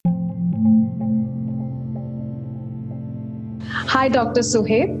Hi, Dr.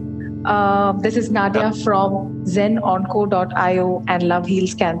 Suhaib. This is Nadia from zenonco.io and Love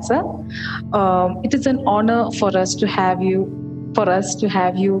Heals Cancer. It is an honor for us to have you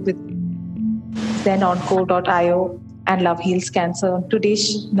with zenonco.io and Love Heals Cancer on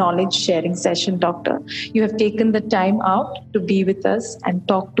today's knowledge sharing session, Doctor. You have taken the time out to be with us and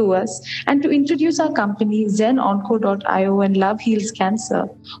talk to us and to introduce our company, zenonco.io and Love Heals Cancer.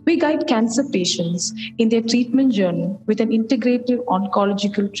 We guide cancer patients in their treatment journey with an integrative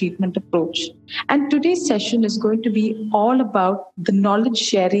oncological treatment approach. And today's session is going to be all about the knowledge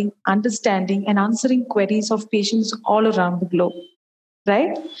sharing, understanding, and answering queries of patients all around the globe.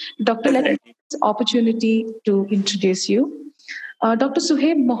 Right? Doctor, let me take this opportunity to introduce you. Dr.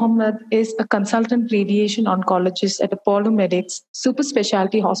 Suhaib Mohammed is a consultant radiation oncologist at Apollo Medics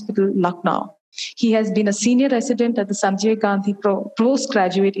Superspeciality Hospital, Lucknow. He has been a senior resident at the Sanjay Gandhi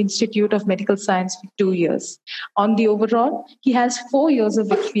Postgraduate Institute of Medical Science for 2 years. On the overall, he has 4 years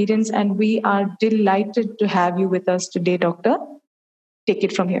of experience, and we are delighted to have you with us today, Doctor. Take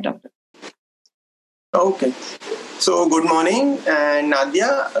it from here, Doctor. Okay. So good morning, and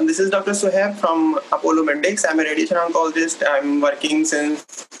Nadia. This is Dr. Suhaib from Apollo Medics. I'm a radiation oncologist. I'm working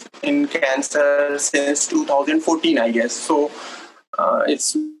in cancer since 2014, I guess. So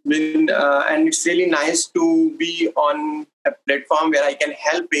it's been and it's really nice to be on a platform where I can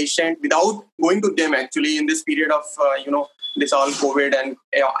help patients without going to them actually in this period of this all COVID and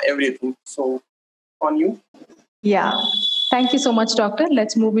everything. So on you. Yeah. Thank you so much, Doctor.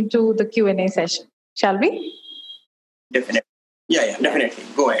 Let's move into the Q&A session. Shall we? Definitely. Yeah, definitely.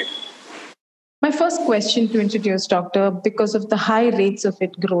 Go ahead. My first question to introduce, Doctor, because of the high rates of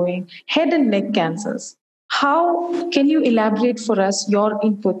it growing, head and neck cancers. How can you elaborate for us your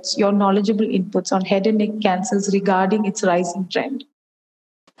inputs, your knowledgeable inputs on head and neck cancers regarding its rising trend?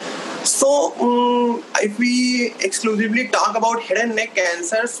 So, if we exclusively talk about head and neck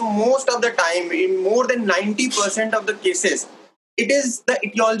cancer, so most of the time, in more than 90% of the cases, the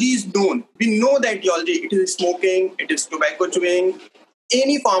etiology is known. We know the etiology. It is smoking, it is tobacco chewing,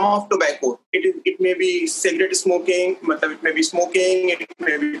 any form of tobacco. It may be cigarette smoking, it may be smoking, it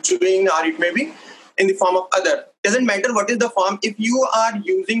may be chewing, or it may be in the form of other. Doesn't matter what is the form. If you are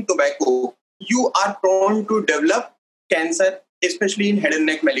using tobacco, you are prone to develop cancer, especially in head and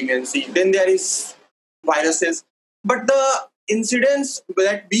neck malignancy. Then there is viruses. But the incidence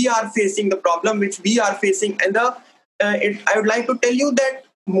that we are facing, the problem which we are facing, and I would like to tell you that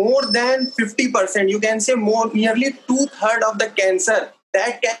more than 50%, you can say nearly 2/3 of the cancer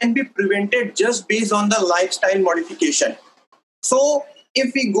that can be prevented just based on the lifestyle modification. So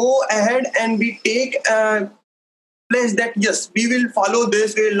if we go ahead and we take a pledge that yes, we will follow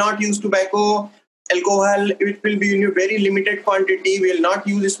this, we will not use tobacco, alcohol, it will be in a very limited quantity, we will not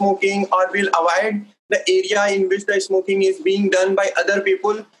use smoking, or we'll avoid the area in which the smoking is being done by other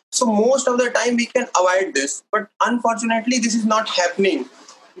people. So most of the time we can avoid this. But unfortunately, this is not happening.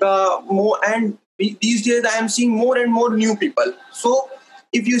 These days I am seeing more and more new people. So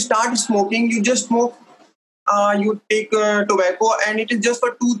if you start smoking, you just smoke, you take tobacco, and it is just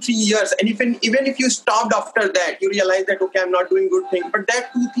for 2-3 years. And even if you stopped after that, you realize that, okay, I'm not doing good thing. But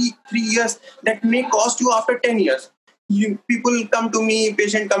that 2-3 years, that may cost you after 10 years. Patient come to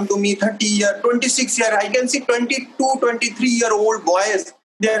me, 30 year, 26 year. I can see 22, 23-year-old boys.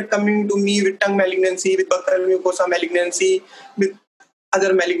 They are coming to me with tongue malignancy, with buccal mucosa malignancy, with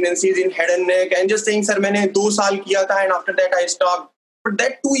other malignancies in head and neck, and just saying, sir, मैंने 2 साल किया था, and after that I stopped. But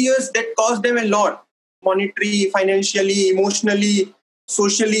that 2 years, that cost them a lot. Monetary, financially, emotionally,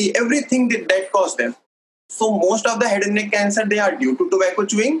 socially, everything that cost them. So most of the head and neck cancer, they are due to tobacco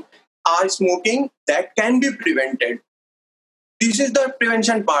chewing or smoking that can be prevented. This is the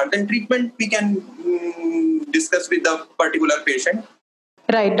prevention part. Then treatment we can discuss with the particular patient.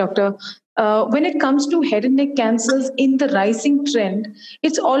 Right, Doctor. When it comes to head and neck cancers in the rising trend,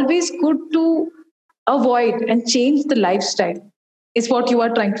 it's always good to avoid and change the lifestyle, is what you are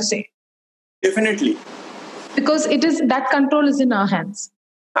trying to say. Definitely. Because that control is in our hands.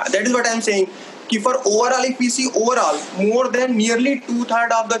 That is what I'm saying. For overall, if we see overall, more than nearly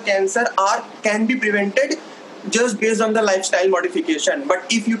 2/3 of the cancer can be prevented just based on the lifestyle modification.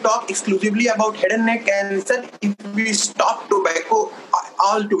 But if you talk exclusively about head and neck cancer, if we stop tobacco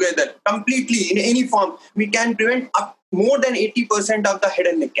altogether, completely in any form, we can prevent up more than 80% of the head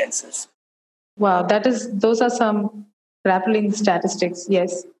and neck cancers. Wow, those are some grappling statistics.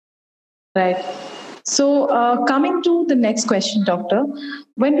 Yes, right. So coming to the next question, Doctor,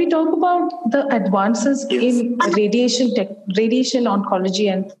 when we talk about the advances in radiation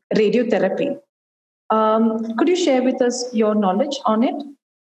oncology and radiotherapy, could you share with us your knowledge on it?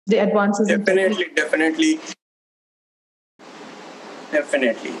 The advances. Definitely.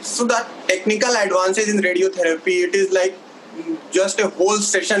 Definitely. So the technical advances in radiotherapy, it is like just a whole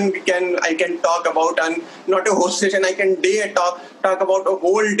session I can talk about, and not a whole session, I can talk about a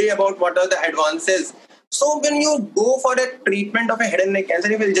whole day about what are the advances. So when you go for a treatment of a head and neck cancer,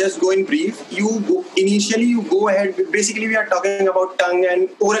 we will just go in brief. Initially you go ahead. Basically, we are talking about tongue and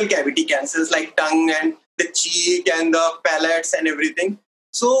oral cavity cancers like tongue and the cheek and the palates and everything.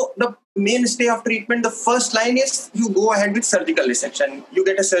 So the mainstay of treatment, the first line is you go ahead with surgical resection. You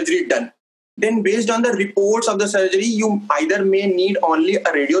get a surgery done. Then based on the reports of the surgery, you either may need only a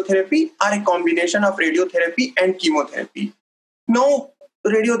radiotherapy or a combination of radiotherapy and chemotherapy. Now,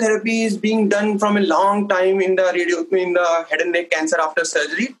 radiotherapy is being done from a long time in the head and neck cancer after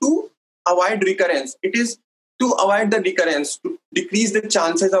surgery to avoid recurrence. It is to avoid the recurrence, to decrease the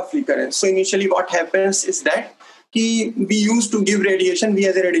chances of recurrence. So initially what happens is that we used to give radiation, we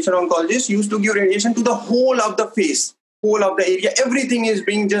as a radiation oncologist used to give radiation to the whole of the face, whole of the area. Everything is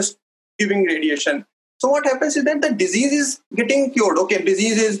being just giving radiation. So what happens is that the disease is getting cured. Okay,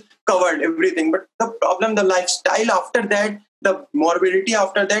 disease is covered, everything. But the problem, the lifestyle after that, the morbidity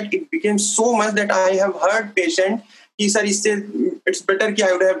after that, it became so much that I have heard patient, sir, he said, it's better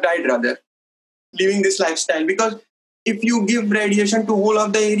I would have died rather, living this lifestyle. Because if you give radiation to whole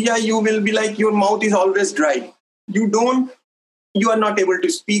of the area, you will be like your mouth is always dry. You are not able to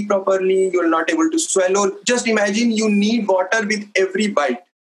speak properly. You are not able to swallow. Just imagine you need water with every bite.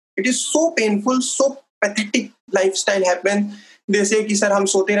 It is so painful, so pathetic lifestyle happen. They say कि sir हम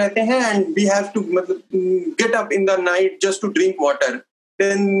सोते रहते हैं and we have to get up in the night just to drink water.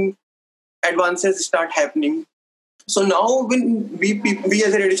 Then advances start happening. So now when we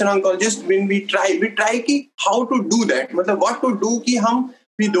as a radiation oncologist, when we try कि how to do that. मतलब what to do कि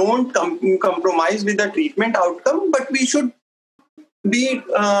we don't compromise with the treatment outcome, but we should making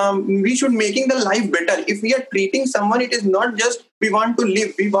the life better. If we are treating someone, it is not just we want to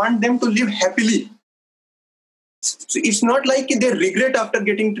live, we want them to live happily. So it's not like they regret after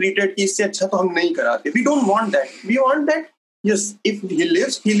getting treated कि इससे अच्छा तो हम नहीं कराते. We don't want that. We want that, yes, if he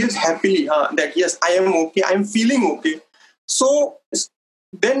lives happily. That yes, I am okay, I am feeling okay. So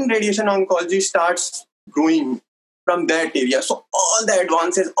then radiation oncology starts growing from that area. So all the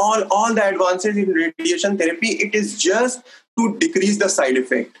advances in radiation therapy, it is just to decrease the side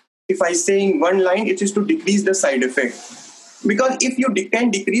effect. If I say in one line, it is to decrease the side effect. Because if you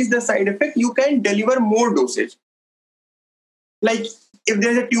can decrease the side effect, you can deliver more dosage. Like if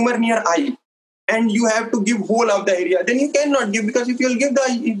there's a tumor near eye and you have to give whole of the area, then you cannot give, because if you'll give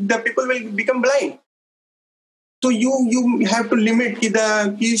the people will become blind. So you have to limit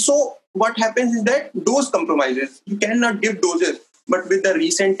so what happens is that dose compromises. You cannot give doses. But with the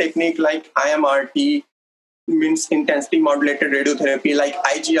recent technique like IMRT, means intensity modulated radiotherapy, like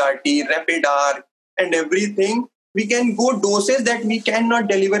IGRT, rapid arc, and everything, we can go doses that we cannot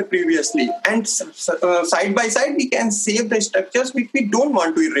deliver previously. And side by side, we can save the structures which we don't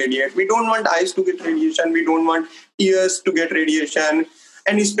want to irradiate. We don't want eyes to get radiation. We don't want ears to get radiation.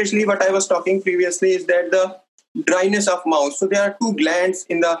 And especially what I was talking previously is that the dryness of mouth. So there are two glands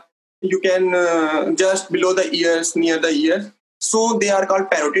you can just below the ears, near the ears. So they are called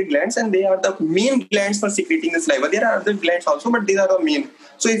parotid glands, and they are the main glands for secreting the saliva. There are other glands also, but these are the main.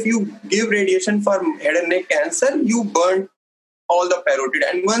 So if you give radiation for head and neck cancer, you burn all the parotid.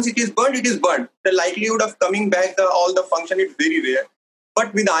 And once it is burnt, it is burnt. The likelihood of coming back, all the function is very rare.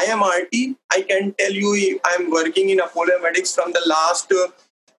 But with IMRT, I can tell you, I'm working in Apollo Medics from the last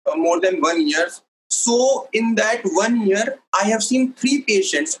more than 1 year. So in that 1 year, I have seen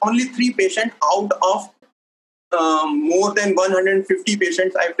only three patients out of more than 150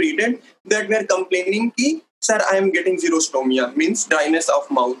 patients I've treated that were complaining ki, sir, I am getting xerostomia, means dryness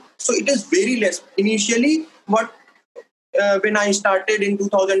of mouth. So it is very less. Initially, when I started in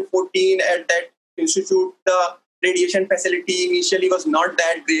 2014 at that institute, the radiation facility initially was not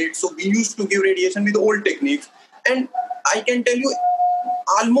that great. So we used to give radiation with old techniques. And I can tell you,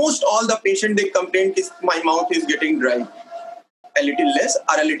 almost all the patients, they complain is my mouth is getting dry. A little less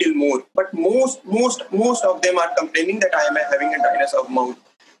or a little more, but most of them are complaining that I am having a dryness of mouth.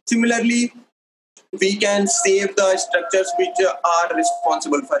 Similarly, we can save the structures which are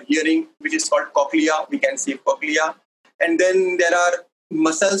responsible for hearing, which is called cochlea. We can save cochlea, and then there are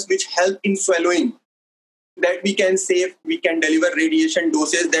muscles which help in swallowing that we can save. We can deliver radiation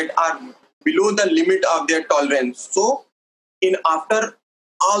doses that are below the limit of their tolerance. So, after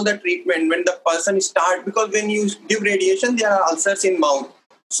all the treatment, when the person starts, because when you give radiation, there are ulcers in mouth.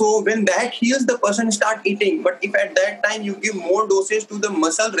 So when that heals, the person start eating. But if at that time you give more dosage to the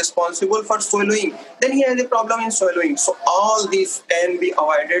muscle responsible for swallowing, then he has a problem in swallowing. So all these can be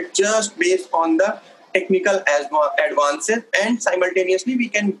avoided just based on the technical advances, and simultaneously we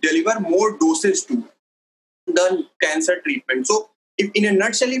can deliver more doses to the cancer treatment. So, if in a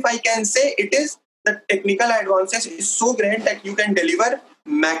nutshell, if I can say, it is the technical advances is so great that you can deliver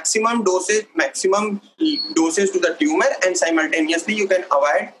maximum doses to the tumor, and simultaneously you can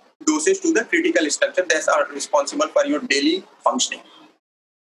avoid doses to the critical structure that are responsible for your daily functioning.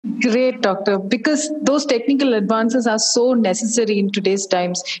 Great, doctor, because those technical advances are so necessary in today's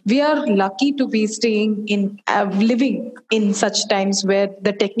times. We are lucky to be living in such times where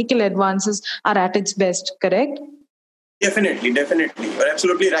the technical advances are at its best, correct? Definitely. You're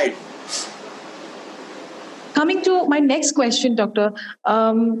absolutely right. Coming to my next question, doctor,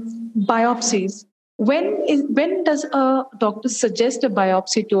 biopsies. When does a doctor suggest a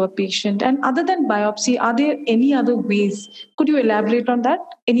biopsy to a patient? And other than biopsy, are there any other ways? Could you elaborate on that?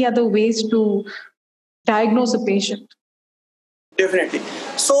 Any other ways to diagnose a patient? Definitely.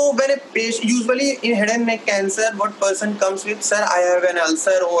 So when a patient, usually in head and neck cancer, what person comes with, sir, I have an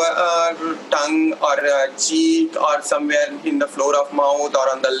ulcer over tongue or cheek or somewhere in the floor of mouth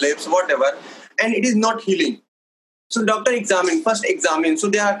or on the lips, whatever, and it is not healing. So doctor first examine. So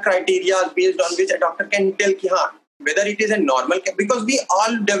there are criteria based on which a doctor can tell whether it is a normal, because we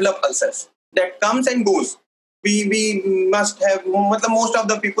all develop ulcers that comes and goes. We must have, most of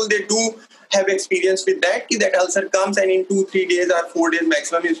the people, they do have experience with that ulcer comes and in 2-3 days or 4 days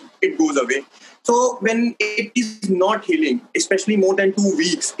maximum it goes away. So when it is not healing, especially more than 2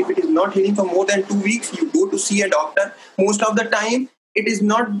 weeks, if it is not healing for more than 2 weeks, you go to see a doctor. Most of the time, it is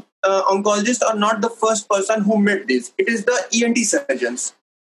not oncologist or not the first person who met this. It is the ENT surgeons.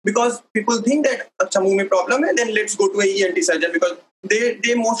 Because people think that acha muh mein problem hai, then let's go to a ENT surgeon, because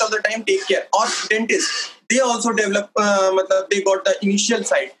they most of the time take care. Or dentists, they also develop, they got the initial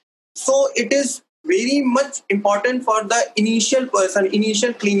side. So it is very much important for the initial person,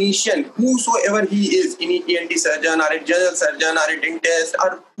 initial clinician, whosoever he is, any ENT surgeon or a general surgeon or a dentist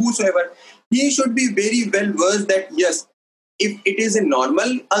or whosoever, he should be very well versed that yes, if it is a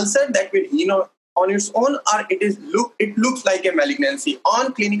normal ulcer that will heal on its own, or it looks like a malignancy.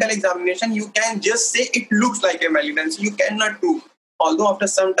 On clinical examination, you can just say it looks like a malignancy. You cannot prove. Although after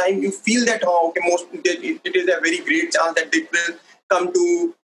some time you feel that it is a very great chance that it will come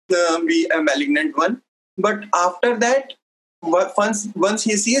to be a malignant one. But after that, once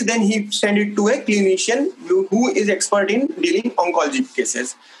he sees, then he send it to a clinician who is expert in dealing oncology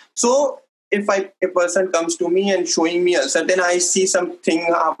cases. So if a person comes to me and showing me ulcer, then I see something,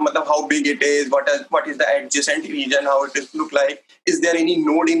 how big it is, what is the adjacent region, how it look like, is there any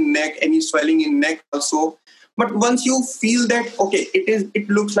node in neck, any swelling in neck also. But once you feel that, okay, it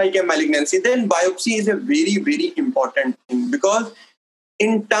looks like a malignancy, then biopsy is a very, very important thing, because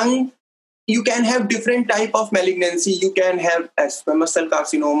in tongue, you can have different type of malignancy. You can have a squamous cell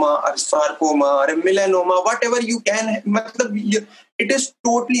carcinoma or sarcoma or a melanoma, whatever you can. It is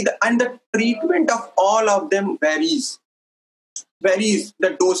totally, and the treatment of all of them varies.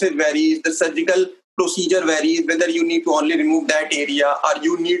 The dosage varies, the surgical procedure varies, whether you need to only remove that area or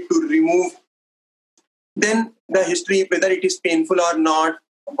you need to remove. Then the history, whether it is painful or not,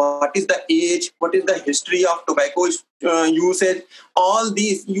 what is the age, what is the history of tobacco usage, all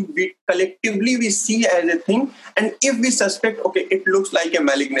these collectively we see as a thing. And if we suspect, okay, it looks like a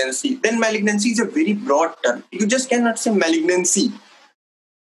malignancy, then malignancy is a very broad term. You just cannot say malignancy.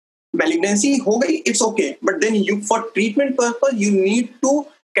 Malignancy ho gayi, it's okay, but then for treatment purpose, you need to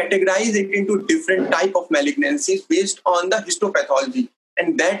categorize it into different type of malignancies based on the histopathology,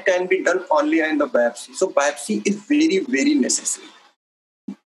 and that can be done only in the biopsy. So biopsy is very, very necessary.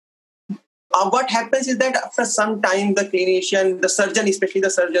 What happens is that after some time, the clinician, the surgeon, especially the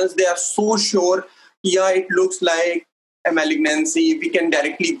surgeons, they are so sure, yeah, it looks like a malignancy. We can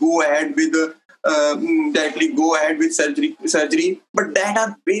directly go ahead with surgery. But that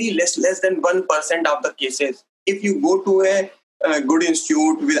are very less than 1% of the cases. If you go to a good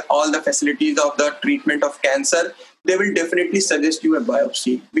institute with all the facilities of the treatment of cancer, they will definitely suggest you a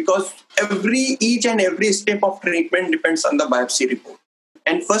biopsy, because each and every step of treatment depends on the biopsy report.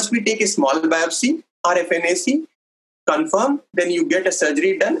 And first we take a small biopsy, RFNAC, confirm, then you get a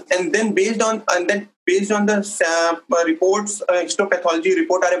surgery done, and then based on the reports, histopathology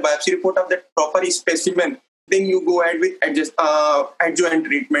report or a biopsy report of that proper specimen, then you go ahead with adjuvant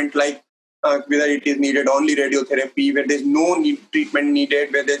treatment, like whether it is needed only radiotherapy, where there's no treatment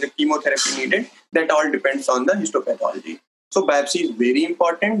needed, where there's a chemotherapy needed. That all depends on the histopathology. So biopsy is very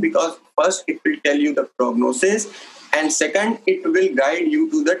important, because first it will tell you the prognosis, and second, it will guide you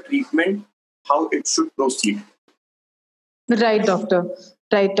to the treatment, how it should proceed. Right, doctor.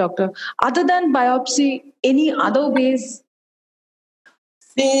 Other than biopsy, any other ways?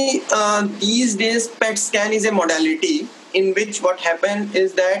 See, these days PET scan is a modality in which what happens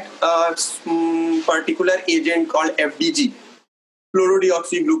is that particular agent called FDG,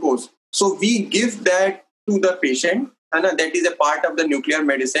 fluorodeoxyglucose. So we give that to the patient, and that is a part of the nuclear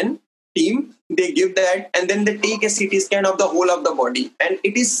medicine team. They give that, and then they take a CT scan of the whole of the body. And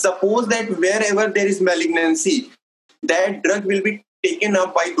it is supposed that wherever there is malignancy, that drug will be taken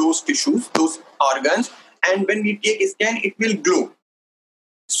up by those tissues, those organs, and when we take a scan, it will glow.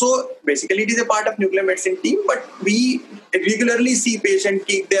 So basically, it is a part of nuclear medicine team, but we regularly see patients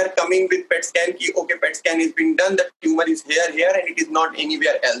they are coming with PET scan. Okay, PET scan is being done, the tumor is here, and it is not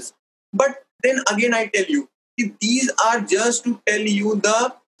anywhere else. But then again, I tell you, these are just to tell you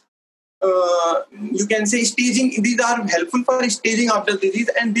the you can say staging. These are helpful for staging of the disease,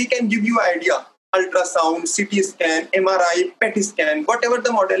 and they can give you idea. Ultrasound, CT scan, MRI, PET scan, whatever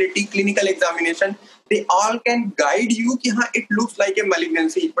the modality, clinical examination, they all can guide you कि हाँ, it looks like a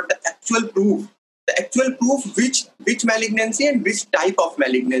malignancy, but the actual proof which malignancy and which type of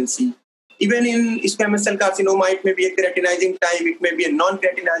malignancy. Even in squamous cell carcinoma, it may be a keratinizing type, it may be a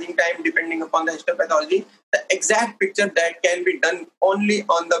non-keratinizing type, depending upon the histopathology. The exact picture that can be done only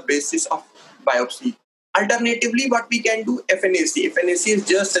on the basis of biopsy. Alternatively, what we can do, FNAC. FNAC is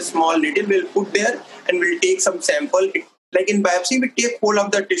just a small needle we'll put there and we'll take some sample. Like in biopsy, we take whole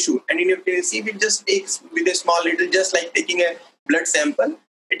of the tissue, and in FNAC, we just take with a small needle, just like taking a blood sample.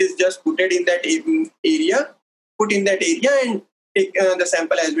 It is just put in that area, and the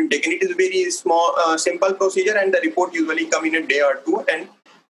sample has been taken. It is a very small, simple procedure, and the report usually come in a day or two, and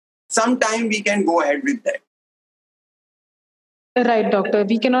sometime we can go ahead with that. Right, doctor.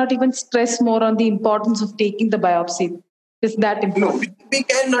 We cannot even stress more on the importance of taking the biopsy. Is that important? No, we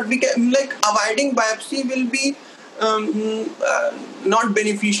cannot. We can, like, avoiding biopsy will be not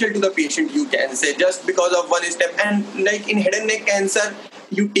beneficial to the patient, you can say, just because of one step. And like in head and neck cancer,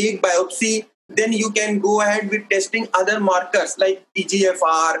 you take biopsy, then you can go ahead with testing other markers like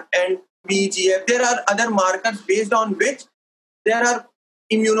EGFR and VEGF. There are other markers based on which there are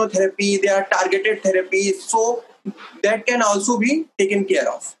immunotherapy, there are targeted therapies, so that can also be taken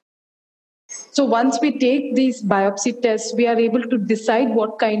care of. So once we take these biopsy tests, we are able to decide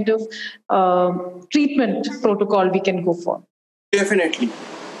what kind of treatment protocol we can go for. Definitely.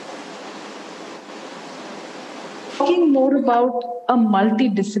 Talking more about a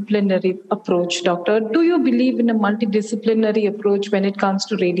multidisciplinary approach, doctor, do you believe in a multidisciplinary approach when it comes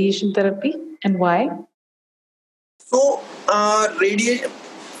to radiation therapy, and why? So, radiation.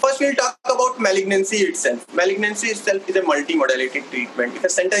 First, we'll talk about malignancy itself. Malignancy itself is a multimodality treatment. If a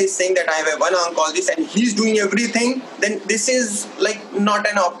center is saying that I have a one oncologist and he's doing everything, then this is like not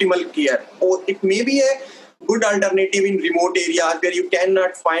an optimal care. Or it may be a good alternative in remote areas where you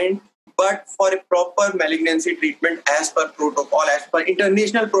cannot find, but for a proper malignancy treatment as per protocol, as per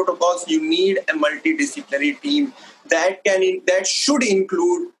international protocols, you need a multidisciplinary team that should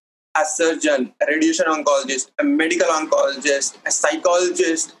include a surgeon, a radiation oncologist, a medical oncologist, a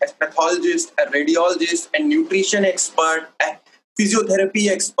psychologist, a pathologist, a radiologist, a nutrition expert, a physiotherapy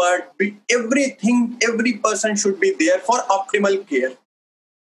expert. Everything, every person should be there for optimal care.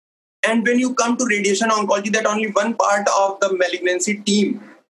 And when you come to radiation oncology, that only one part of the malignancy team.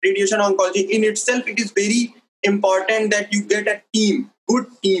 Radiation oncology in itself, it is very important that you get a team, good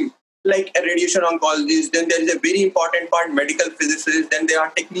team, like a radiation oncologist. Then there is a very important part, medical physicists. Then there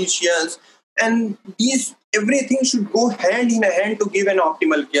are technicians, and these everything should go hand in hand to give an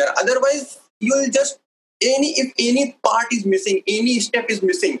optimal care. Otherwise, you'll just if any part is missing, any step is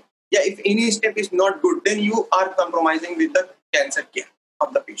missing. Yeah, if any step is not good, then you are compromising with the cancer care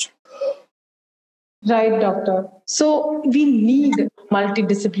of the patient. Right, doctor. So we need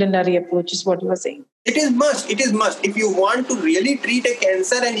multidisciplinary approach, is what you were saying. It is must. It is must. If you want to really treat a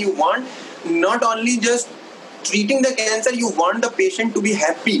cancer and you want not only just treating the cancer, you want the patient to be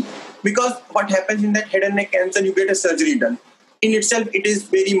happy. Because what happens in that head and neck cancer, you get a surgery done. In itself, it is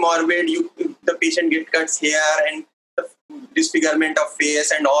very morbid. The patient gets cuts here and the disfigurement of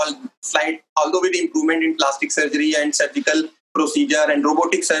face and all slight, although with improvement in plastic surgery and surgical procedure and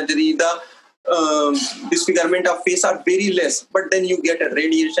robotic surgery, the disfigurement of face are very less. But then you get a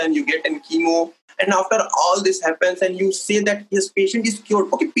radiation, you get a chemo, and after all this happens and you say that his patient is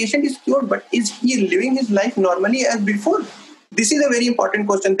cured. Okay, patient is cured, but is he living his life normally as before? This is a very important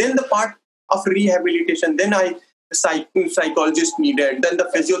question. Then the part of rehabilitation, then psychologist needed. Then the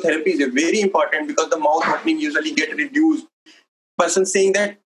physiotherapy is very important because the mouth opening usually get reduced. Person saying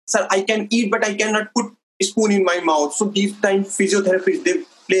that, sir, I can eat, but I cannot put a spoon in my mouth. So these times physiotherapists, they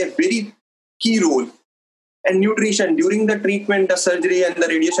play a very key role. And nutrition during the treatment, the surgery and the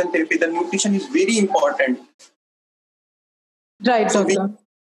radiation therapy, the nutrition is very important. Right, doctor.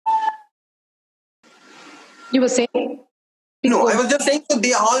 You were saying? No, I was just saying, so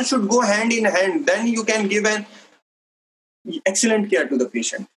they all should go hand in hand. Then you can give an excellent care to the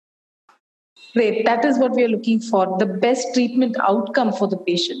patient. Great. That is what we are looking for, the best treatment outcome for the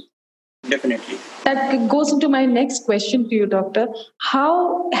patient. Definitely. That goes into my next question to you, doctor.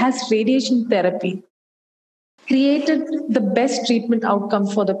 How has radiation therapy created the best treatment outcome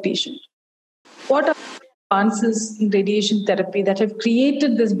for the patient? What are advances in radiation therapy that have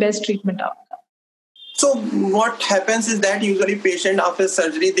created this best treatment outcome? So what happens is that usually patient after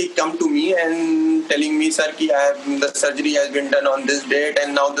surgery, they come to me and telling me, sir, the surgery has been done on this date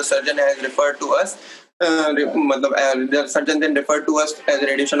and now the surgeon has referred to us. The surgeon then referred to us as a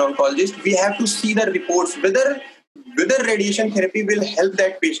radiation oncologist. We have to see the reports, whether radiation therapy will help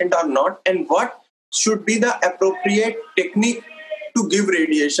that patient or not, and what should be the appropriate technique to give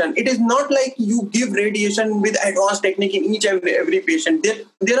radiation. It is not like you give radiation with advanced technique in each and every patient.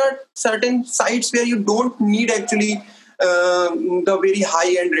 There are certain sites where you don't need actually the very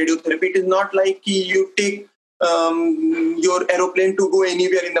high-end radiotherapy. It is not like you take your aeroplane to go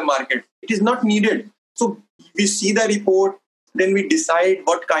anywhere in the market. It is not needed. So we see the report, then we decide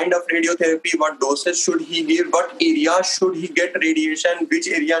what kind of radiotherapy, what doses should he give, what area should he get radiation, which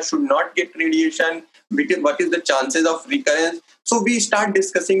area should not get radiation, what is the chances of recurrence. So we start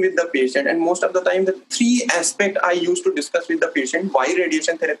discussing with the patient, and most of the time the three aspects I used to discuss with the patient: why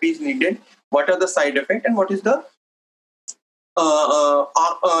radiation therapy is needed, what are the side effects, and what is the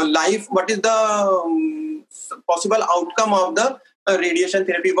what is the possible outcome of the radiation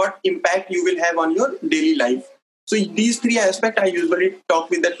therapy, what impact you will have on your daily life. So these three aspects I usually talk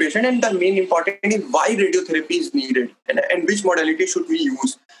with the patient, and the main important is why radiotherapy is needed and which modality should we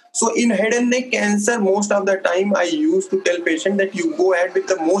use. So in head and neck cancer, most of the time I used to tell patient that you go ahead with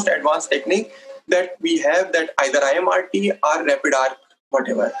the most advanced technique that we have, that either IMRT or rapid arc,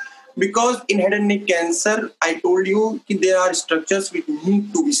 whatever. Because in head and neck cancer, I told you there are structures which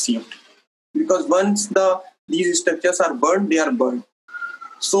need to be saved. Because once these structures are burned, they are burned.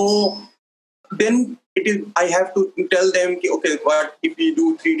 So then I have to tell them, okay, what if we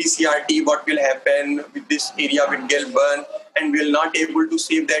do 3D CRT, what will happen with this area will get burned, and we'll not able to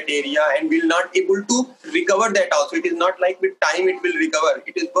save that area, and we'll not able to recover that also. It is not like with time it will recover.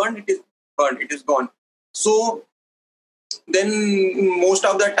 It is burned, it is gone. So then most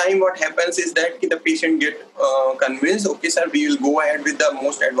of the time what happens is that the patient get convinced, okay sir, we will go ahead with the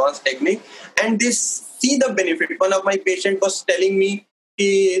most advanced technique, and they see the benefit. One of my patient was telling me,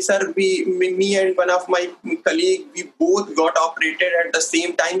 sir, me and one of my colleague, we both got operated at the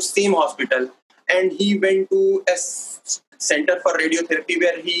same time, same hospital, and he went to a center for radiotherapy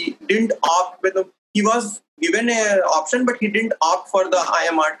where he didn't opt with he was given an option, but he didn't opt for the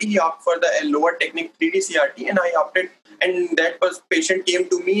IMRT. He opted for the lower technique 3D CRT, and I opted. And that patient came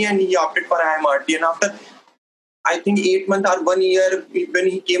to me and he opted for IMRT. And after, I think 8 months or 1 year, when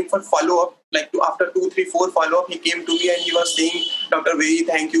he came for follow-up, after 2, 3, 4 follow-up, he came to me and he was saying, doctor, very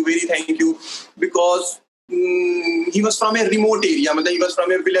thank you, because he was from a remote area. He was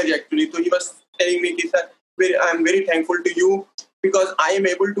from a village actually. So he was telling me, sir, I'm very thankful to you because I am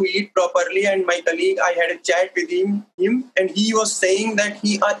able to eat properly. And my colleague, I had a chat with him and he was saying that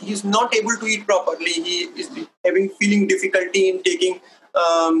he is not able to eat properly. He is feeling difficulty in taking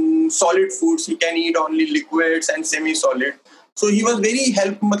solid foods. He can eat only liquids and semi-solid. So he was very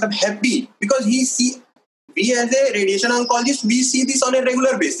happy because we as a radiation oncologist, we see this on a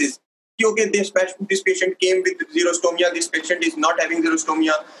regular basis. Okay, this patient came with xerostomia, this patient is not having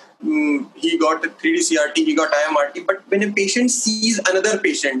xerostomia, he got the 3D CRT, he got IMRT. But when a patient sees another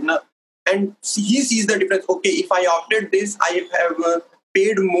patient and he sees the difference, okay, if I opted this, I have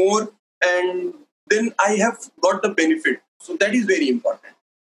paid more and then I have got the benefit. So that is very important.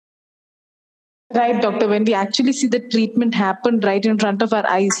 Right, doctor. When we actually see the treatment happen right in front of our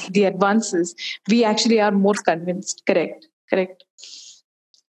eyes, the advances, we actually are more convinced. Correct.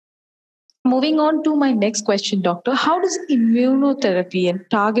 Moving on to my next question, doctor. How does immunotherapy and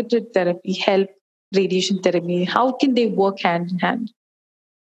targeted therapy help radiation therapy? How can they work hand in hand?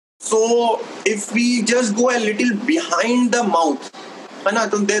 So if we just go a little behind the mouth,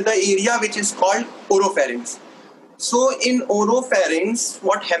 there's the area which is called oropharynx. So in oropharynx,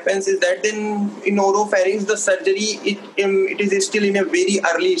 what happens is that then in oropharynx, the surgery, it is still in a very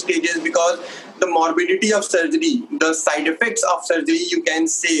early stages because the morbidity of surgery, the side effects of surgery, you can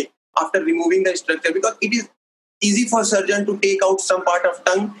say, after removing the structure, because it is easy for surgeon to take out some part of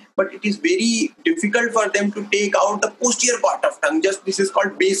tongue, but it is very difficult for them to take out the posterior part of tongue. Just this is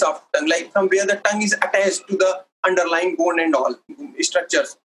called base of tongue, like from where the tongue is attached to the underlying bone and all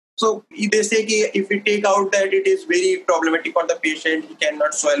structures. So they say if we take out that, it is very problematic for the patient, he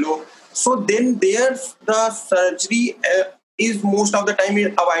cannot swallow. So then there the surgery is most of the time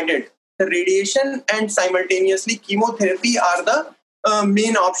avoided. The radiation and simultaneously chemotherapy are the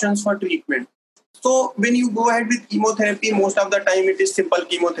main options for treatment. So when you go ahead with chemotherapy, most of the time it is simple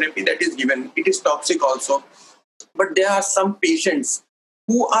chemotherapy that is given. It is toxic also. But there are some patients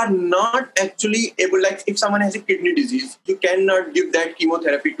who are not actually able, like if someone has a kidney disease, you cannot give that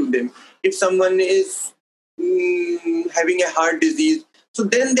chemotherapy to them. If someone is having a heart disease, so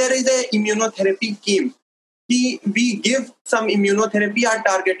then there is a immunotherapy scheme. We give some immunotherapy or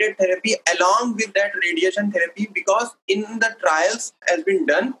targeted therapy along with that radiation therapy, because in the trials has been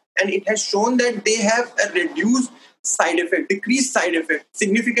done and it has shown that they have a reduced side effect, decreased side effect,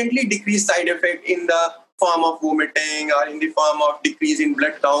 significantly decreased side effect in the form of vomiting or in the form of decrease in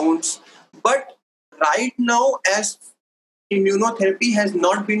blood counts. But right now, as immunotherapy has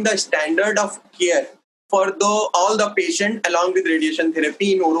not been the standard of care for all the patient along with radiation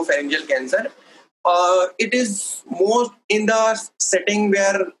therapy in oropharyngeal cancer, it is most in the setting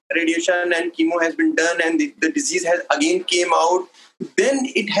where radiation and chemo has been done and the disease has again came out, then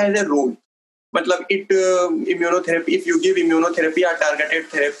it has a role. Matlab immunotherapy, if you give immunotherapy or targeted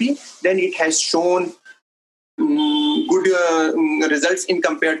therapy, then it has shown good results in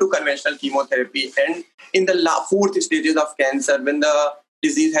compared to conventional chemotherapy. And in the fourth stages of cancer, when the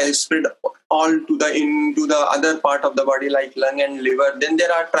disease has spread all to into the other part of the body like lung and liver, then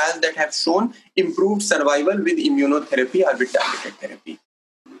there are trials that have shown improved survival with immunotherapy or with targeted therapy.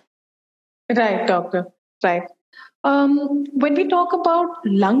 Right, doctor. Right. When we talk about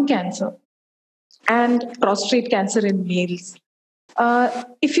lung cancer and prostate cancer in males,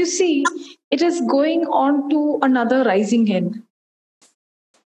 if you see, it is going on to another rising end,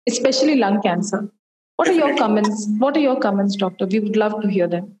 especially lung cancer. What are your comments? What are your comments, doctor? We would love to hear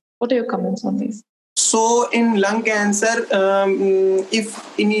them. What are your comments on this? So in lung cancer,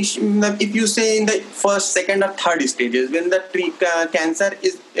 if you say in the first, second, or third stages, when the cancer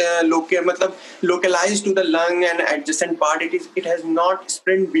is localized to the lung and adjacent part, it has not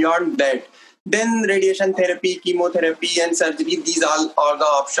spread beyond that, then radiation therapy, chemotherapy, and surgery, these are the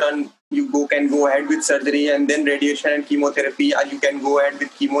option. You can go ahead with surgery and then radiation and chemotherapy, or you can go ahead with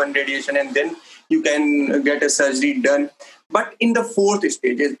chemo and radiation and then you can get a surgery done. But in the fourth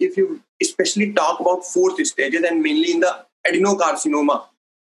stages, if you especially talk about fourth stages and mainly in the adenocarcinoma,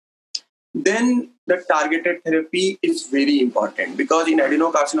 then the targeted therapy is very important, because in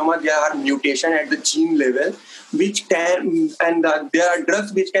adenocarcinoma there are mutations at the gene level which can, and there are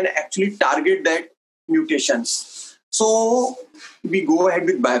drugs which can actually target that mutations. So we go ahead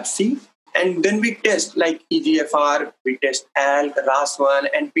with biopsy and then we test like EGFR, we test ALK, RAS1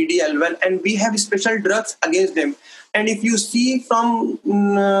 and PD-L1, and we have special drugs against them. And if you see from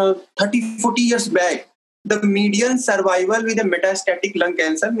 30-40 years back, the median survival with a metastatic lung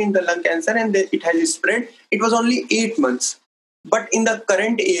cancer, means the lung cancer and it has spread, it was only 8 months. But in the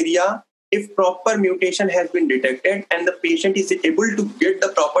current area, if proper mutation has been detected and the patient is able to get the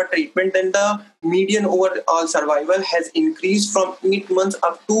proper treatment, then the median overall survival has increased from 8 months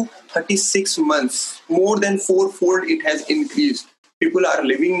up to 36 months. More than fourfold it has increased. People are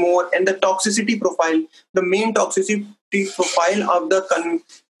living more, and the toxicity profile, the main toxicity profile of the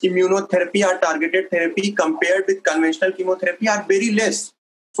immunotherapy or targeted therapy compared with conventional chemotherapy are very less.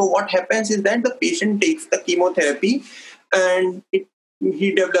 So what happens is that the patient takes the chemotherapy and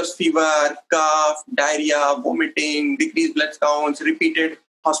he develops fever, cough, diarrhea, vomiting, decreased blood counts, repeated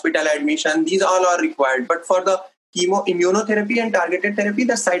hospital admission. These all are required. But for the immunotherapy and targeted therapy,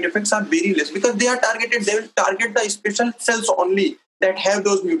 the side effects are very less, because they are targeted. They will target the special cells only that have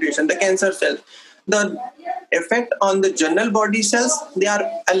those mutations, the cancer cells. The effect on the general body cells, they are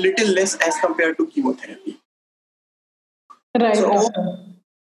a little less as compared to chemotherapy. Right. So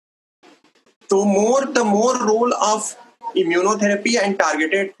the more role of immunotherapy and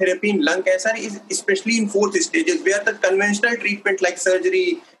targeted therapy in lung cancer is especially in fourth stages, where the conventional treatment like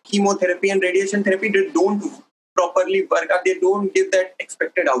surgery, chemotherapy and radiation therapy, they don't properly work, or they don't give that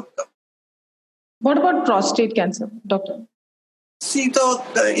expected outcome. What about prostate cancer, doctor? See, so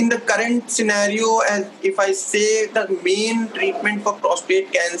in the current scenario, as if I say, the main treatment for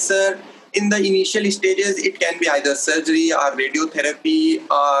prostate cancer in the initial stages, it can be either surgery or radiotherapy,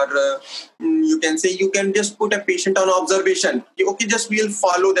 or you can say you can just put a patient on observation. Okay, just we'll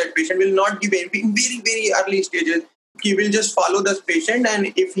follow that patient. Will not give any in very, very early stages. He will just follow this patient,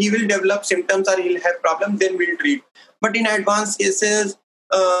 and if he will develop symptoms or he'll have problems, then we'll treat. But in advanced cases,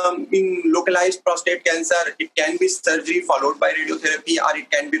 in localized prostate cancer, it can be surgery followed by radiotherapy, or it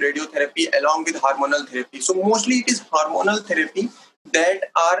can be radiotherapy along with hormonal therapy. So mostly it is hormonal therapy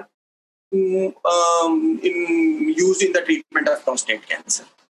that are used in the treatment of prostate cancer.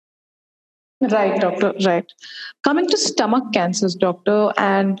 Right, doctor. Right. Coming to stomach cancers, doctor,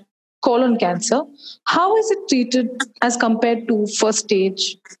 and colon cancer, how is it treated as compared to first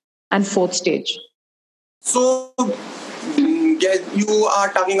stage and fourth stage? So, you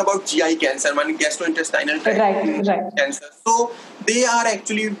are talking about GI cancer, gastrointestinal tract cancer. So, they are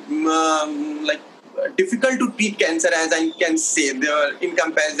actually difficult to treat cancer, as I can say, in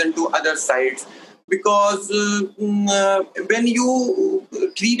comparison to other sites. Because when you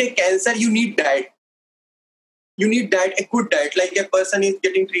treat a cancer, you need diet. You need diet, a good diet. Like a person is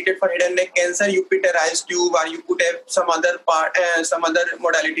getting treated for head and neck cancer, you put a rice tube or you put some other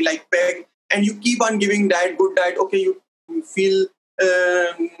modality like PEG, and you keep on giving diet, good diet. Okay, you feel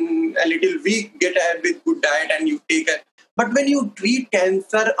a little weak, get ahead with good diet and you take it. But when you treat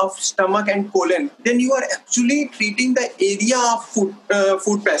cancer of stomach and colon, then you are actually treating the area of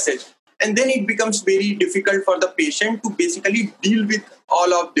food passage. And then it becomes very difficult for the patient to basically deal with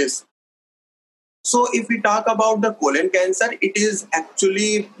all of this. So if we talk about the colon cancer, it is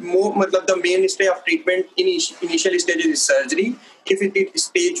actually the mainstay of treatment in initial stages is surgery. If it is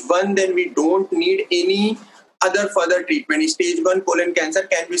stage 1, then we don't need any other further treatment. Stage 1 colon cancer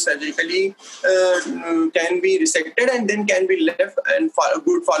can be surgically, can be resected and then can be left, and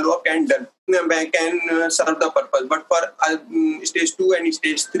good follow-up can serve the purpose. But for stage 2 and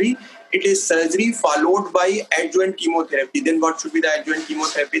stage 3, it is surgery followed by adjuvant chemotherapy. Then what should be the adjuvant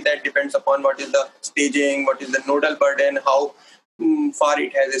chemotherapy? That depends upon what is the staging, what is the nodal burden, how far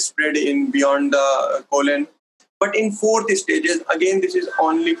it has spread in beyond the colon. But in fourth stages, again, this is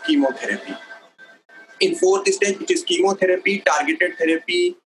only chemotherapy. In fourth stage, it is chemotherapy, targeted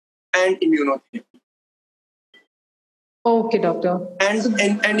therapy, and immunotherapy. Okay, doctor.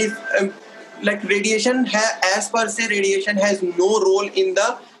 And if radiation, as per se, radiation has no role in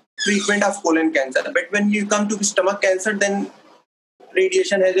the treatment of colon cancer. But when you come to stomach cancer, then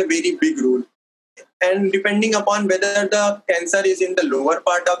radiation has a very big role. And depending upon whether the cancer is in the lower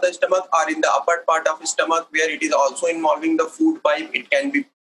part of the stomach or in the upper part of the stomach, where it is also involving the food pipe, it can be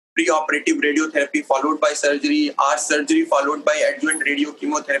preoperative radiotherapy followed by surgery, or surgery followed by adjuvant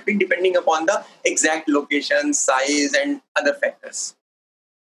radiochemotherapy, depending upon the exact location, size, and other factors.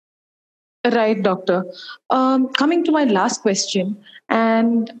 Right, doctor. Coming to my last question,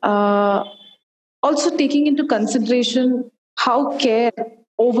 and also taking into consideration how care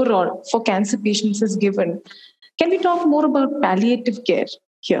overall for cancer patients is given, can we talk more about palliative care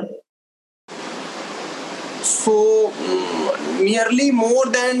here? So, nearly more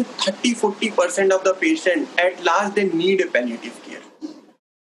than 30-40% of the patient, at last, they need a palliative care.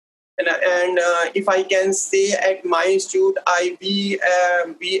 And if I can say, at my institute, we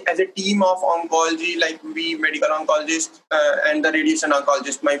as a team of oncology, like we medical oncologists and the radiation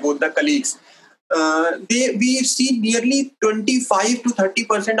oncologist, both the colleagues, we see nearly 25 to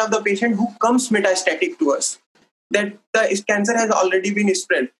 30% of the patient who comes metastatic to us, that the cancer has already been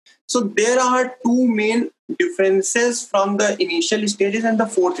spread. So there are two main differences from the initial stages and the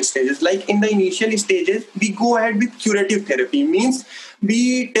fourth stages. Like in the initial stages, we go ahead with curative therapy. Means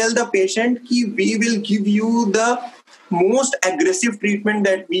we tell the patient that we will give you the most aggressive treatment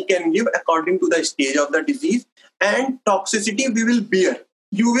that we can give according to the stage of the disease, and toxicity we will bear.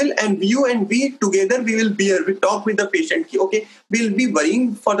 You will, and you and we together, we will bear. We talk with the patient. Okay, we'll be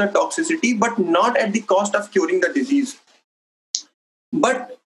worrying for the toxicity, but not at the cost of curing the disease.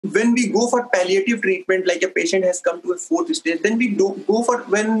 But when we go for palliative treatment, like a patient has come to a fourth stage, then we don't go for,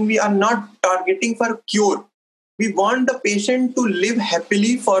 when we are not targeting for cure. We want the patient to live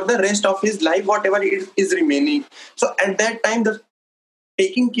happily for the rest of his life, whatever is remaining. So at that time, the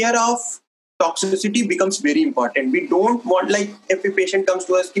taking care of toxicity becomes very important. We don't want, like, if a patient comes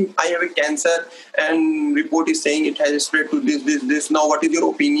to us, I have a cancer and report is saying it has spread to this. Now, what is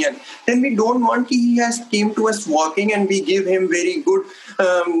your opinion? Then we don't want he has came to us walking and we give him very good,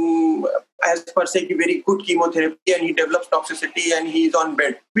 as per se, very good chemotherapy and he develops toxicity and he is on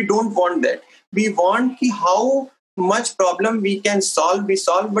bed. We don't want that. We want how much problem we can solve, we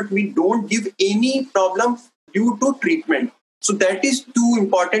solve, but we don't give any problem due to treatment. So that is two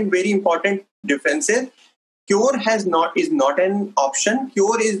important, very important differences. Cure is not an option.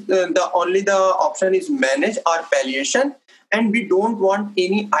 Cure is the option is manage or palliation, and we don't want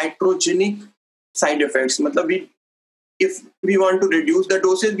any iatrogenic side effects. If we want to reduce the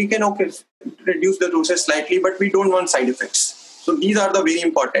doses, we can reduce the doses slightly, but we don't want side effects. So these are the very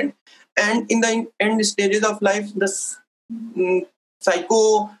important. And in the end stages of life, the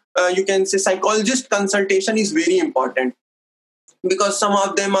you can say psychologist consultation is very important. Because some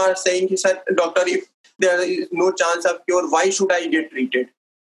of them are saying, he said, doctor, if there is no chance of cure, why should I get treated?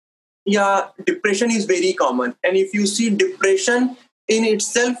 Yeah, depression is very common. And if you see, depression in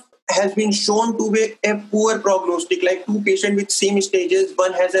itself has been shown to be a poor prognostic. Like two patients with same stages,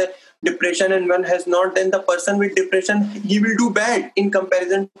 one has a depression and one has not, then the person with depression, he will do bad in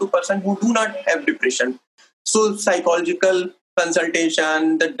comparison to person who do not have depression. So psychological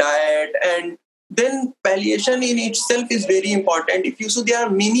consultation, the diet, and then palliation in itself is very important. If you see, there are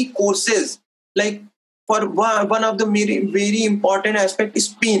many courses. Like for one of the very important aspect is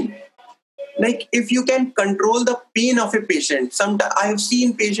pain. Like if you can control the pain of a patient, sometimes I have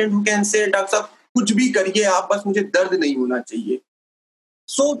seen patient who can say, doctor साहब कुछ भी करिए आप, बस मुझे दर्द नहीं होना चाहिए.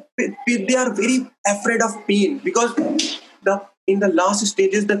 So they are very afraid of pain because in the last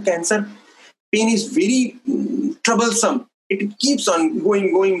stages the cancer pain is very troublesome. It keeps on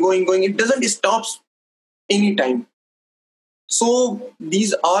going. It doesn't stop anytime. So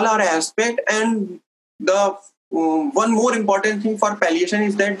these all are aspect, and the one more important thing for palliation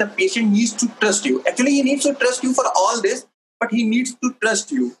is that the patient needs to trust you. Actually, he needs to trust you for all this, but he needs to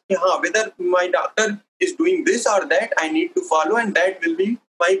trust you. Whether my doctor is doing this or that, I need to follow, and that will be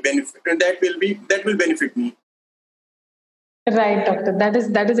my benefit. That will benefit me. Right, doctor.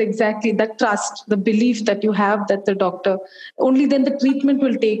 That is exactly that trust, the belief that you have that the doctor, only then the treatment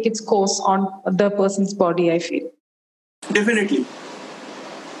will take its course on the person's body, I feel. Definitely.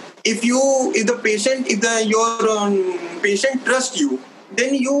 If your patient trusts you,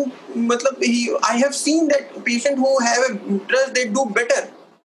 then I have seen that patient who have a trust, they do better.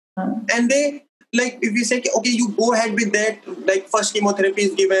 And they, like, if we say, okay, you go ahead with that, like first chemotherapy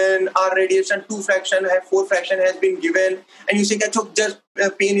is given, or radiation 2 fraction, 4 fraction has been given, and you say, just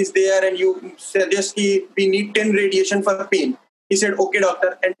pain is there, and you suggest we need 10 radiation for pain. He said, okay,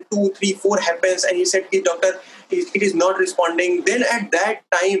 doctor, and 2, 3, 4 happens, and he said, doctor, it is not responding. Then at that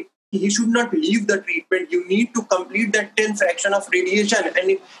time, he should not leave the treatment. You need to complete that 10 fraction of radiation.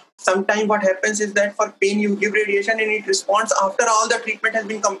 And sometimes what happens is that for pain, you give radiation and it responds after all the treatment has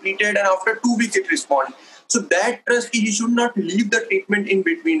been completed, and after 2 weeks it responds. So that trust, he should not leave the treatment in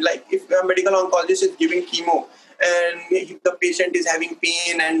between. Like if a medical oncologist is giving chemo and the patient is having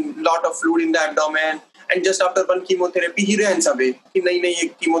pain and lot of fluid in the abdomen, and just after one chemotherapy, he runs away. He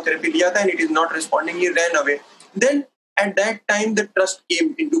chemotherapy liya tha and it is not responding, he ran away. Then at that time, the trust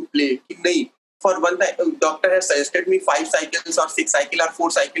came into play. For one time, doctor has suggested me 5 cycles or 6 cycles or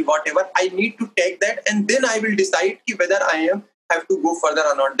 4 cycles, whatever. I need to take that, and then I will decide whether I have to go further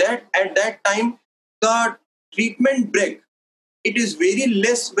or not. That at that time, the treatment break, it is very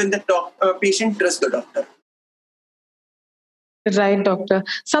less when the patient trusts the doctor. Right, doctor.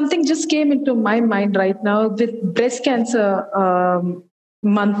 Something just came into my mind right now with breast cancer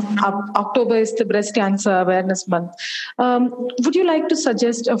month. October is the breast cancer awareness month. Would you like to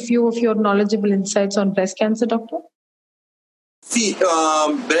suggest a few of your knowledgeable insights on breast cancer, doctor? See,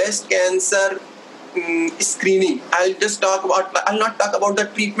 breast cancer screening. I'll not talk about the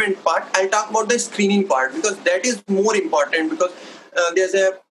treatment part. I'll talk about the screening part, because that is more important, because there's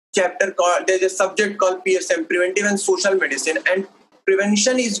a subject called PSM, preventive and social medicine, and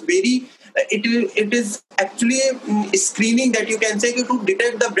prevention is very, it is actually screening that you can say to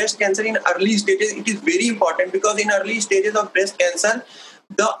detect the breast cancer in early stages. It is very important, because in early stages of breast cancer,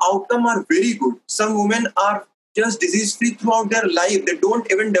 the outcome are very good. Some women are just disease-free throughout their life. They don't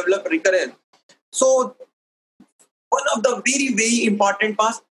even develop recurrence. So one of the very, very important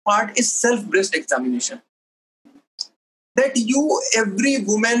part is self-breast examination. That every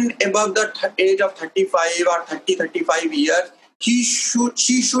woman above the age of 35 or 35 years, she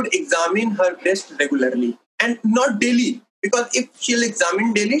should examine her breast regularly and not daily. Because if she'll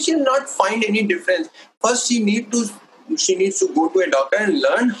examine daily, she'll not find any difference. First, she needs to go to a doctor and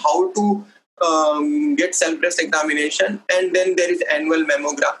learn how to get self-breast examination, and then there is annual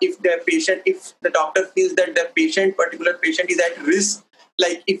mammogram. If the doctor feels that the particular patient is at risk,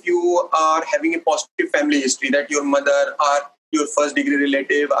 like if you are having a positive family history, that your mother or your first degree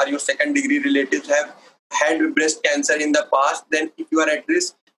relative or your second degree relatives have had breast cancer in the past, then if you are at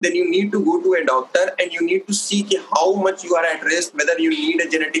risk, then you need to go to a doctor and you need to see how much you are at risk, whether you need a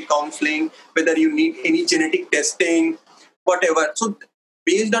genetic counseling, whether you need any genetic testing, whatever. So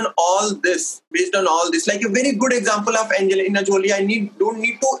based on all this, like a very good example of Angelina Jolie, don't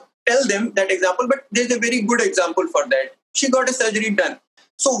need to tell them that example, but there's a very good example for that. She got a surgery done.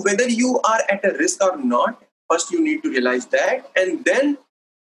 So whether you are at a risk or not, first you need to realize that, and then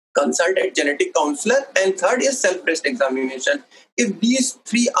consult a genetic counselor, and third is self-breast examination. If these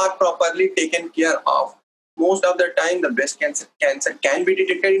 3 are properly taken care of, most of the time the breast cancer can be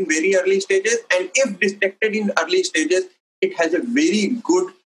detected in very early stages, and if detected in early stages, it has a very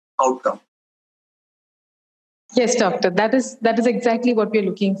good outcome. Yes, doctor. That is exactly what we're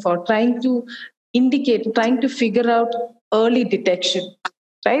looking for. Trying to figure out early detection,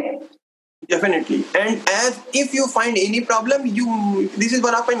 right? Definitely. And as if you find any problem, this is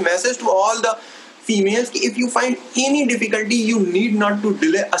one of my message to all the females. If you find any difficulty, you need not to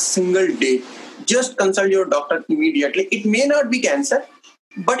delay a single day. Just consult your doctor immediately. It may not be cancer,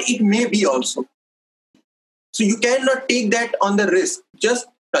 but it may be also. So you cannot take that on the risk. Just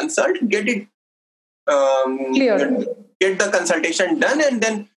consult, get it, Clear. get the consultation done, and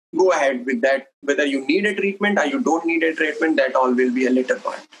then go ahead with that. Whether you need a treatment or you don't need a treatment, that all will be a later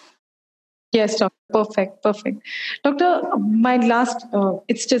part. Yes, doctor. Perfect. Perfect. Doctor, my last,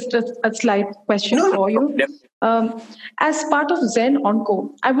 it's just a slight question No, for you. no. As part of Zen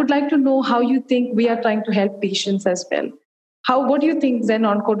Onco, I would like to know how you think we are trying to help patients as well. What do you think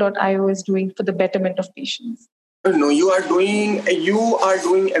ZenOnco.io is doing for the betterment of patients? No, you are doing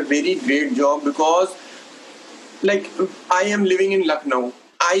a very great job, because like I am living in Lucknow.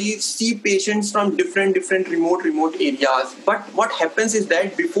 I see patients from different remote areas. But what happens is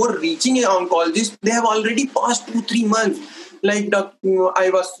that before reaching an oncologist, they have already passed 2-3 months. Like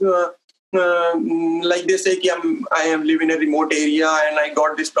I was like they say, I am living in a remote area and I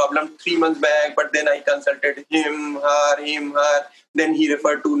got this problem 3 months back. But then I consulted him, her. Then he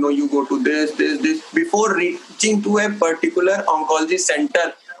referred to, no, you go to this. Before reaching to a particular oncology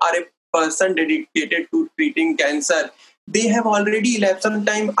center or a person dedicated to treating cancer, they have already elapsed.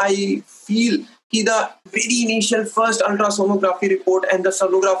 Sometimes I feel the very initial first ultrasonography report and the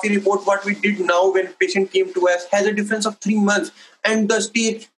sonography report, what we did now when patient came to us, has a difference of 3 months, and the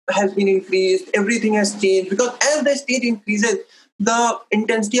stage has been increased. Everything has changed, because as the stage increases, the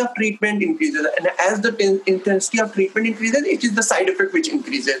intensity of treatment increases, and as the intensity of treatment increases, it is the side effect which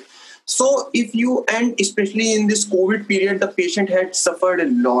increases. So if you, and especially in this COVID period, the patient had suffered a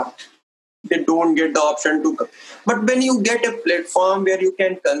lot. They don't get the option to come. But when you get a platform where you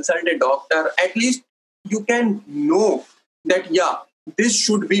can consult a doctor, at least you can know that, yeah, this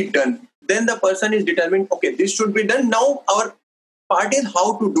should be done. Then the person is determined, okay, this should be done. Now our part is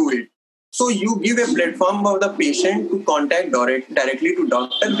how to do it. So you give a platform for the patient to contact directly to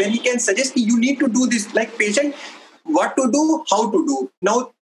doctor, where he can suggest you need to do this. Like patient, what to do, how to do.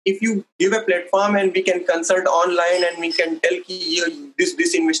 Now, if you give a platform and we can consult online and we can tell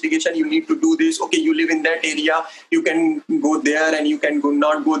this investigation, you need to do this. Okay, you live in that area, you can go there and you can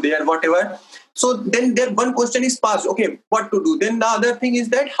not go there, whatever. So then there one question is passed. Okay, what to do? Then the other thing is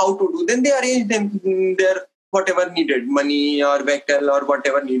that how to do. Then they arrange them their whatever needed, money or vehicle or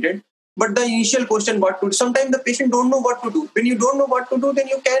whatever needed. But the initial question, what to do, sometimes the patient don't know what to do. When you don't know what to do, then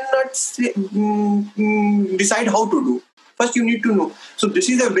you cannot decide how to do. First, you need to know. So this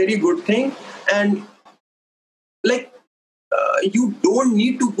is a very good thing, and like you don't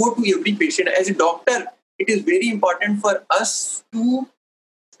need to go to every patient. As a doctor, it is very important for us to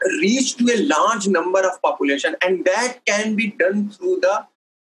reach to a large number of population, and that can be done through the,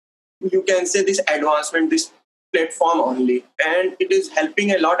 you can say, this advancement, this platform only, and it is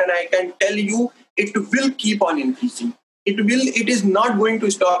helping a lot. And I can tell you, it will keep on increasing. It is not going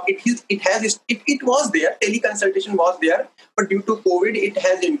to stop. It was there, teleconsultation was there, but due to COVID it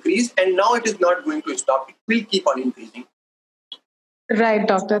has increased, and now it is not going to stop. It will keep on increasing. Right,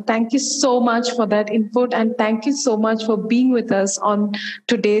 doctor. Thank you so much for that input, and thank you so much for being with us on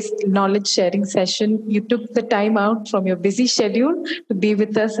today's knowledge sharing session. You took the time out from your busy schedule to be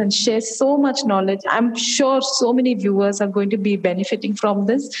with us and share so much knowledge. I'm sure so many viewers are going to be benefiting from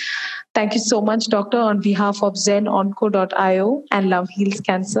this. Thank you so much, doctor. On behalf of ZenOnco.io and Love Heals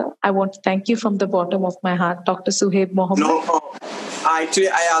Cancer, I want to thank you from the bottom of my heart, Dr. Suhaib Mohammed. No, actually,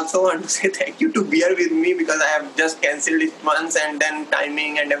 I also want to say thank you to bear with me, because I have just cancelled it once, and then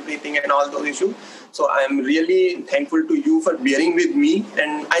timing and everything and all those issues. So I am really thankful to you for bearing with me.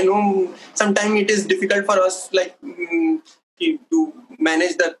 And I know sometimes it is difficult for us, like to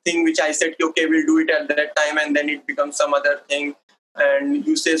manage the thing which I said, okay, we'll do it at that time, and then it becomes some other thing. And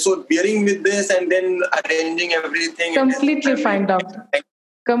you say, so bearing with this and then arranging everything. Completely fine, doctor.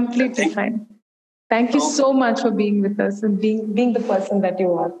 Completely fine. Thank you so much for being with us and being the person that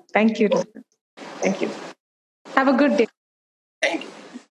you are. Thank you, doctor. Thank you. Have a good day.